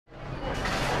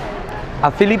A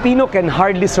Filipino can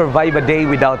hardly survive a day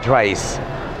without rice.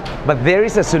 But there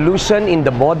is a solution in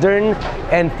the modern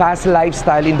and fast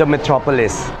lifestyle in the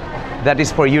metropolis. That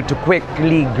is for you to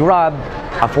quickly grab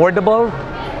affordable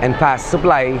and fast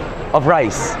supply of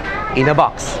rice in a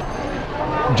box.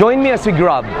 Join me as we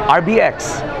grab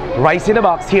RBX, Rice in a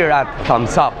Box, here at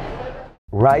Thumbs Up.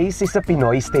 Rice is a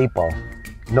Pinoy staple,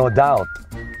 no doubt.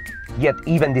 Yet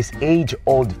even this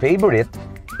age-old favorite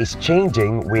is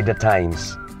changing with the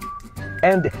times.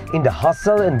 And in the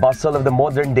hustle and bustle of the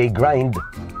modern-day grind,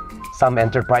 some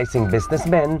enterprising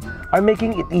businessmen are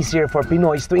making it easier for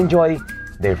Pinoys to enjoy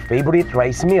their favorite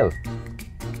rice meal.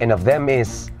 And of them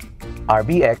is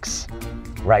RBX,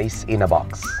 Rice in a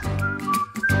Box.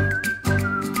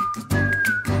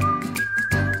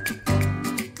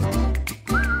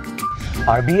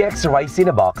 RBX Rice in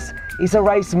a Box is a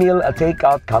rice meal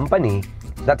takeout company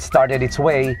that started its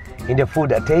way in the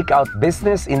food takeout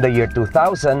business in the year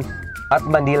 2000 at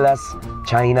Manila's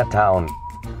Chinatown.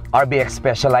 RBX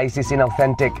specializes in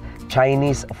authentic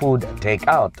Chinese food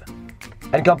takeout.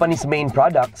 And company's main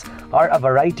products are a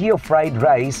variety of fried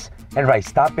rice and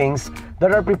rice toppings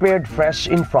that are prepared fresh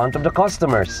in front of the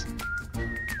customers.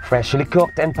 Freshly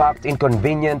cooked and packed in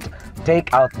convenient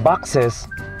takeout boxes,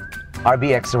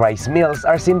 RBX rice meals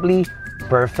are simply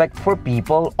perfect for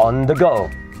people on the go.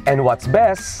 And what's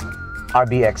best,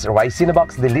 RBX Rice in a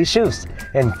Box delicious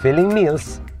and filling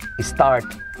meals start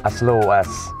as low as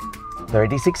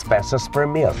 36 pesos per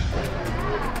meal.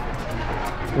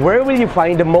 Where will you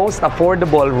find the most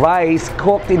affordable rice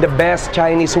cooked in the best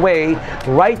Chinese way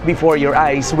right before your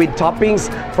eyes with toppings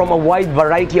from a wide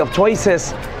variety of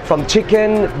choices from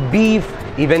chicken, beef,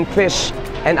 even fish,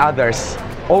 and others?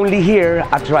 Only here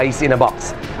at Rice in a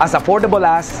Box, as affordable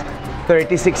as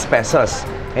 36 pesos.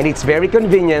 And it's very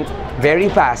convenient, very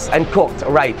fast, and cooked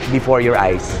right before your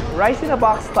eyes. Rice in a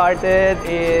Box started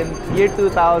in year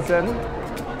 2000.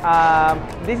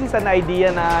 This is an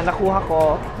idea na nakuha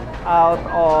ko out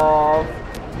of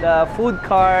the food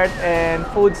cart and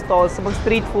food stalls, mga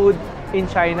street food in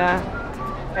China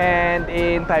and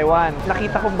in Taiwan.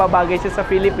 Nakita kong babagay siya sa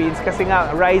Philippines kasi nga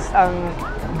rice ang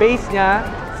base niya,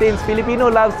 since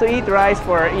Filipino loves to eat rice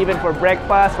even for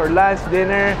breakfast, for lunch,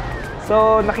 dinner.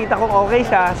 So nakita kong okay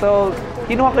siya, so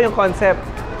kinuha ko yung concept.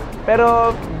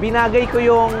 Pero binagay ko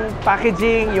yung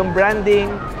packaging, yung branding,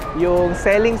 yung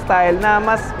selling style na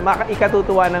mas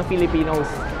ikatutuwa ng Filipinos.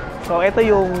 So ito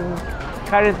yung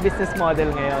current business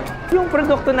model ngayon. Yung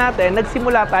produkto natin,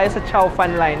 nagsimula tayo sa chow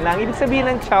fan line lang. Ibig sabihin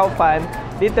ng chow fan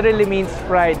literally means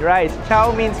fried rice.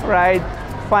 Chow means fried,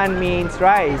 fan means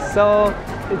rice. So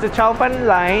it's a chow fan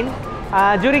line.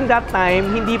 During that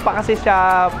time, hindi pa kasi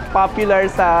siya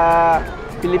popular sa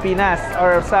Pilipinas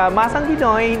or sa masang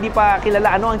Pinoy, hindi pa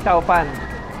kilala ano ang chow fan.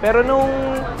 Pero nung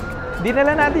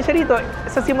dinala natin siya dito,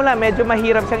 sa simula medyo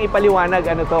mahirap siyang ipaliwanag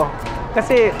ano to.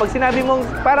 Kasi pag sinabi mong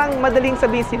parang madaling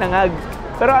sabihin sinangag.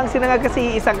 Pero ang sinangag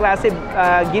kasi isang klase,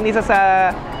 ginisa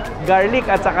sa garlic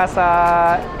at saka sa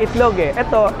itlog eh.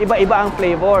 Ito, iba-iba ang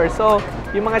flavor. So,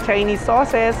 yung mga Chinese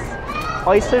sauces,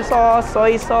 oyster sauce,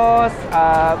 soy sauce,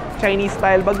 Chinese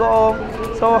style bagoong.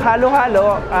 So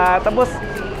halo-halo, tapos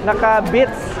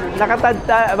naka-bits,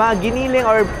 mga giniling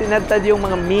or tinadtad yung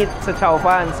mga meat sa chow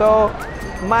fan. So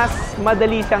mas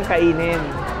madali siyang kainin.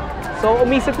 So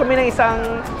umisip kami ng isang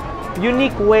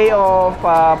unique way of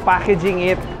packaging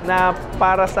it na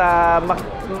para sa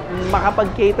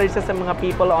makapag-cater siya sa mga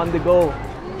people on the go.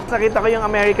 Nakita ko yung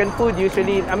American food,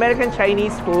 usually American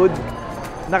Chinese food,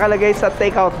 nakalagay sa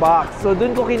takeout box. So,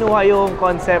 dun ko kinuha yung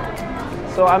concept.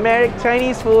 So,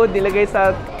 Chinese food, nilagay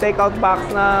sa takeout box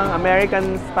ng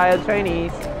American-style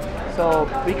Chinese. So,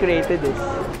 we created this.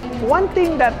 One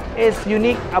thing that is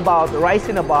unique about Rice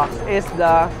in a Box is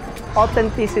the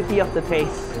authenticity of the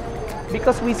taste.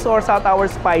 Because we source out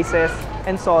our spices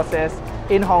and sauces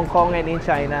in Hong Kong and in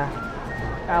China.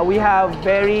 We have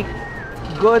very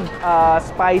good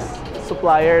spice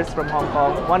suppliers from Hong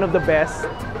Kong, one of the best.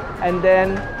 And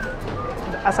then,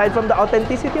 aside from the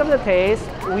authenticity of the taste,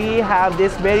 we have this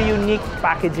very unique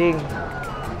packaging.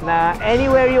 Na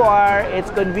anywhere you are, it's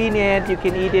convenient. You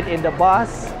can eat it in the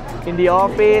bus, in the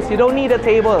office. You don't need a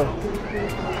table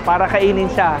para kainin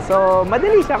siya. So,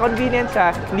 madali siya, convenient siya,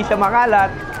 hindi siya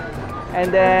makalat. And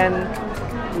then,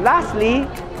 lastly,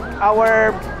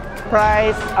 our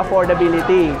price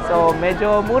affordability. So,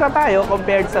 medyo mura tayo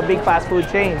compared sa big fast food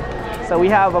chain. So,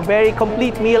 we have a very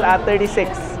complete meal at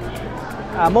 36.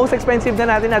 Most expensive na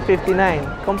natin at 59.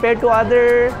 Compared to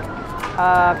other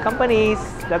companies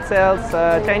that sells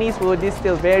Chinese food, is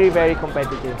still very, very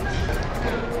competitive.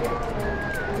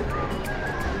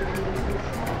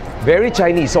 Very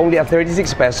Chinese, only at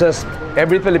 36 pesos.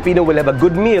 Every Filipino will have a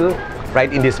good meal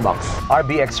right in this box.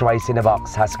 RBX Rice in a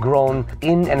Box has grown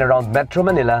in and around Metro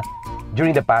Manila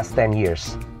during the past 10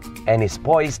 years and is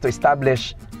poised to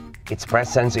establish its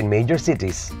presence in major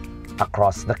cities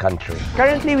across the country.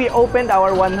 Currently, we opened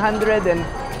our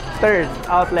 103rd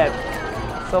outlet.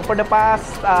 So for the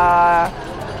past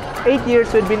 8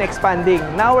 years, we've been expanding.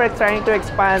 Now we're trying to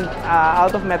expand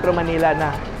out of Metro Manila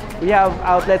na. We have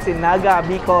outlets in Naga,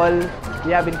 Bicol,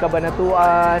 we have in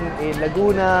Cabanatuan, in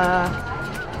Laguna,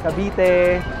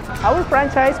 Cavite. Our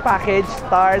franchise package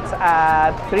starts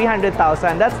at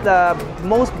 300,000. That's the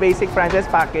most basic franchise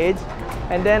package.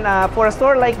 And then for a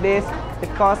store like this,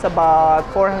 it costs about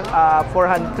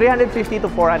 350 to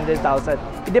 400,000.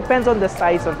 It depends on the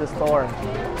size of the store.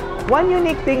 One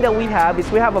unique thing that we have is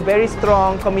we have a very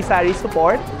strong commissary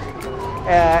support.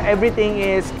 Everything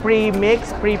is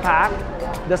pre-mixed, pre-packed.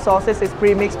 The sauces is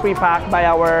pre-mixed, pre-packed by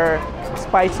our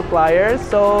spice suppliers.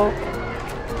 So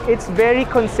it's very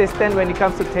consistent when it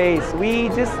comes to taste. We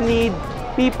just need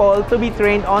people to be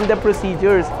trained on the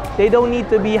procedures. They don't need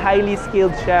to be highly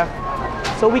skilled chef.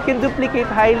 So we can duplicate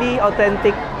highly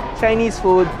authentic Chinese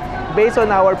food based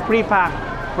on our pre-packed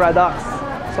products.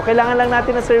 So kailangan lang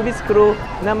natin ng service crew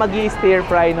na mag-i-stir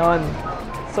fry nun.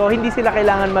 So hindi sila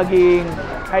kailangan maging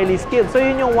highly skilled. So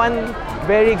yun yung one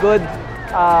very good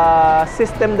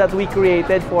system that we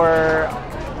created for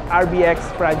RBX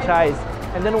franchise.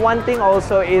 And then one thing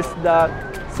also is the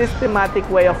systematic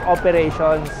way of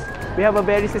operations. We have a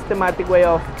very systematic way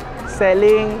of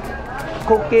selling,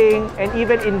 cooking, and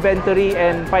even inventory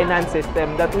and finance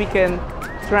system that we can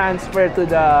transfer to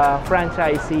the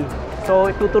franchisee.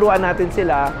 So tuturuan natin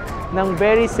sila ng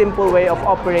very simple way of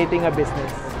operating a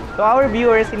business. So our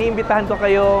viewers, iniimbitahan ko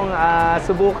kayong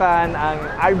subukan ang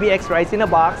RBX Rice in a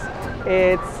Box.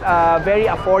 It's very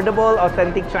affordable,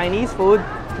 authentic Chinese food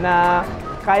na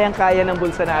kayang-kaya ng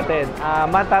bulsa natin.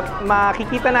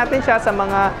 Makikita natin siya sa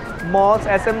mga malls,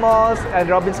 SM Malls, and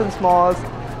Robinsons Malls,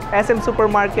 SM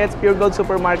Supermarkets, Pure Gold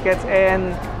Supermarkets,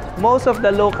 and most of the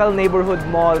local neighborhood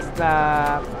malls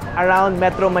na around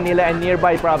Metro Manila and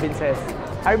nearby provinces.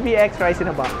 RBX Rice in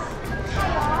a Box.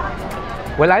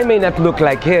 Well, I may not look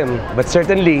like him, but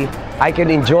certainly I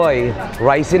can enjoy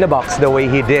rice in a box the way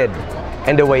he did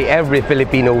and the way every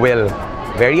Filipino will.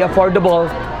 Very affordable,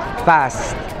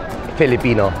 fast,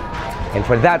 Filipino. And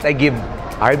for that, I give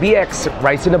RBX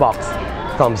Rice in a Box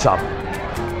thumbs up.